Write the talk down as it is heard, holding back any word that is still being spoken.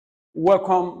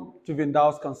Welcome to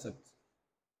VINDAL'S concept.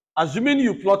 Assuming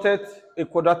you plotted a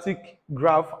quadratic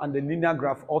graph and a linear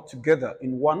graph all together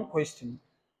in one question,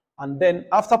 and then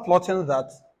after plotting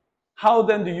that, how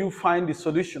then do you find the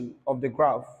solution of the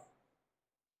graph?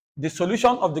 The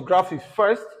solution of the graph is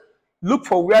first, look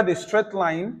for where the straight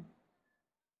line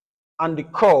and the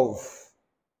curve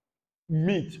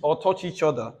meet or touch each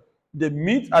other. They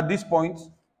meet at this point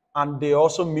and they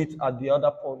also meet at the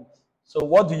other point. So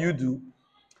what do?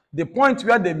 The point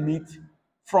where they meet,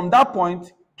 from that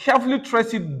point, carefully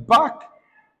trace it back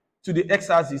to the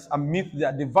x-axis and meet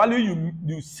there. The value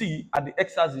you see at the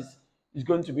x-axis is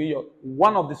going to be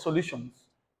one of the solutions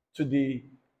to the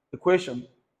equation.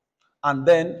 And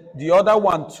then the other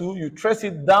one too, you trace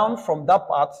it down from that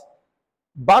part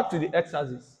back to the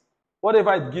x-axis.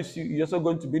 Whatever it gives you is also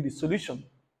going to be the solution,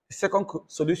 the second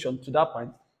solution to that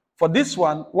point. For this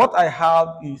one, what I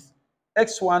have is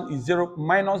x1 is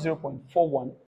minus 0.41